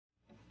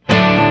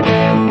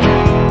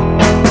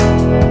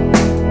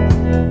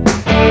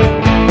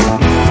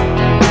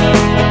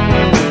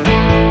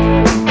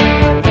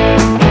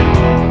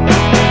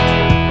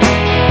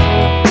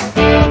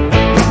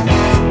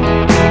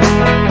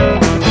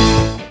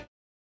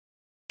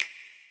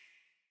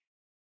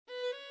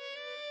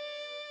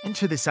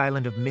Enter this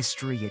island of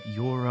mystery at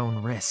your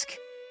own risk.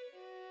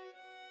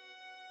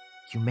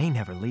 You may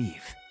never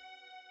leave.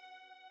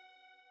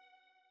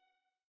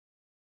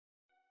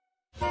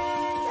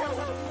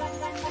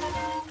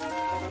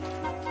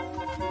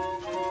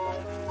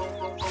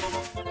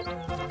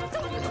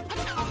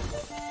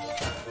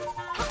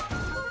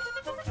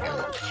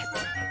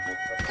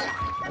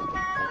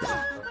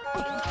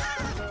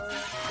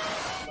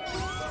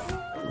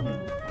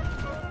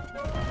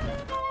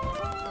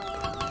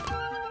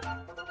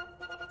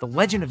 The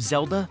Legend of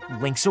Zelda: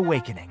 Link's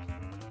Awakening.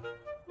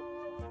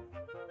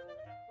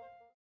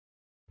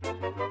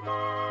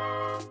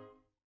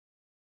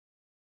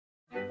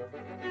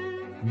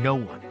 No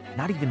one,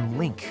 not even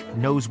Link,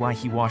 knows why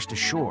he washed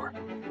ashore,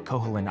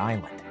 Koholint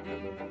Island.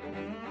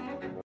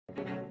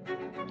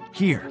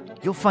 Here,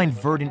 you'll find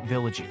verdant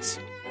villages,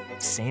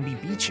 sandy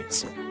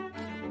beaches,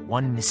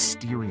 one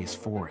mysterious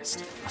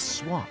forest, a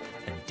swamp,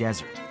 a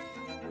desert,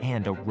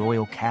 and a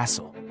royal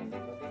castle.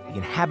 The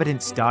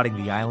inhabitants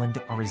dotting the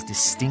island are as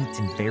distinct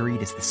and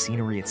varied as the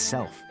scenery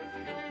itself.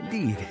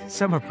 Indeed,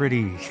 some are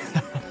pretty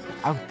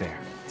out there,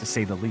 to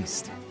say the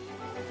least.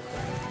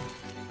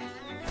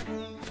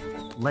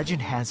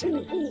 Legend has it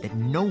that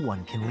no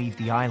one can leave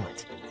the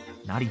island,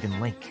 not even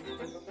Link.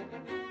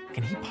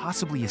 Can he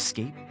possibly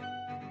escape?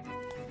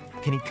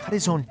 Can he cut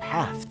his own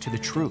path to the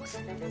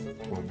truth,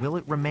 or will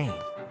it remain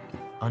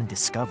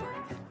undiscovered?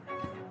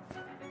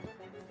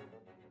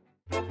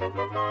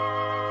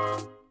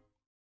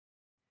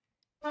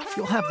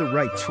 You'll have the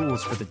right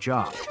tools for the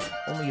job,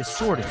 only a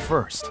sword at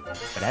first,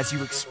 but as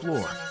you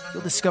explore,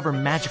 you'll discover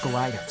magical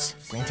items,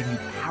 granting you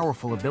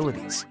powerful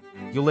abilities.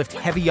 You'll lift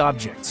heavy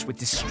objects with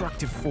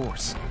destructive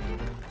force,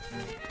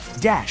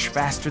 dash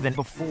faster than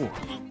before,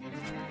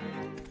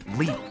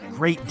 leap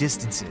great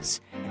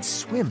distances, and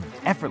swim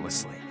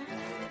effortlessly.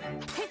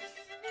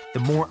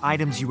 The more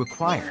items you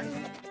acquire,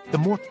 the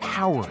more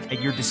power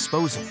at your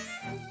disposal,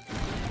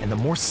 and the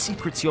more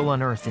secrets you'll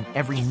unearth in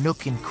every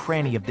nook and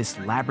cranny of this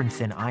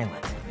labyrinthine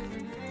island.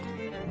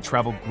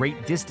 Travel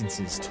great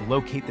distances to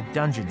locate the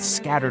dungeons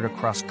scattered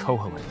across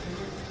Koholint.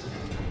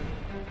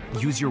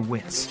 Use your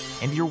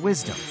wits and your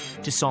wisdom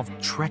to solve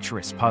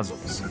treacherous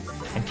puzzles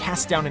and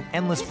cast down an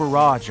endless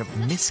barrage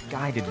of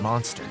misguided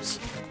monsters.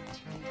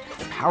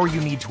 The power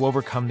you need to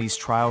overcome these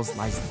trials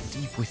lies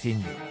deep within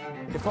you,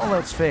 and if all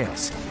else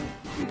fails,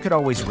 you could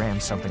always ram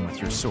something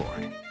with your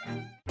sword.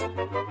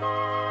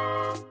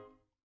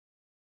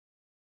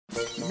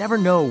 You never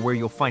know where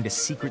you'll find a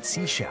secret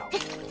seashell,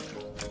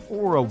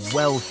 or a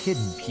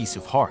well-hidden piece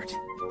of heart.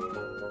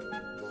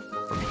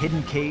 From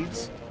hidden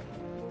caves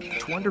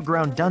to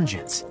underground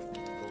dungeons,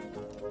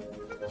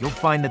 you'll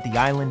find that the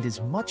island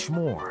is much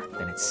more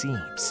than it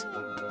seems.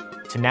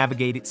 To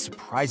navigate its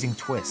surprising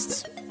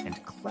twists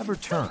and clever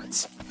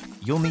turns,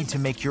 you'll need to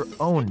make your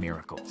own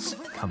miracles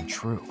come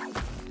true.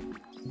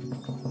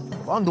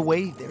 Along the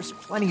way, there's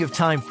plenty of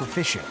time for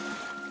fishing,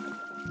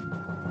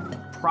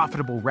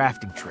 profitable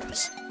rafting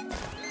trips,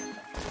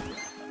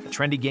 a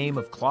trendy game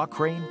of claw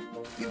crane.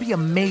 You'd be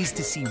amazed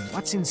to see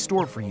what's in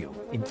store for you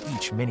in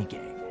each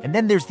minigame. And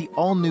then there's the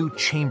all-new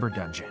Chamber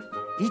Dungeon.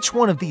 Each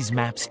one of these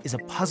maps is a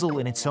puzzle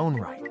in its own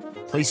right.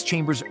 Place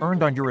chambers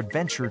earned on your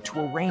adventure to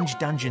arrange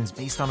dungeons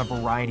based on a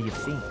variety of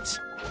themes.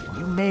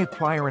 You may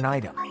acquire an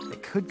item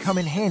that could come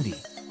in handy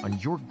on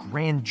your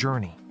grand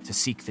journey to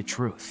seek the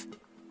truth.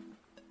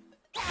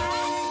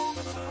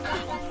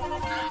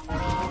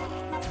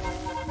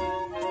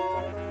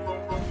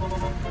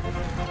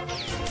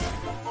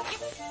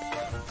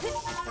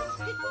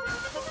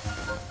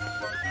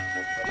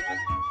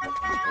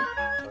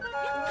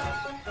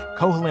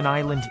 Koholint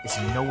Island is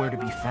nowhere to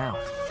be found,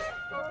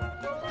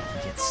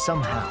 and yet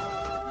somehow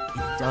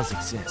it does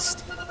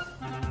exist.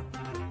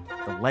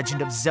 The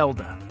Legend of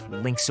Zelda: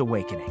 Link's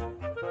Awakening.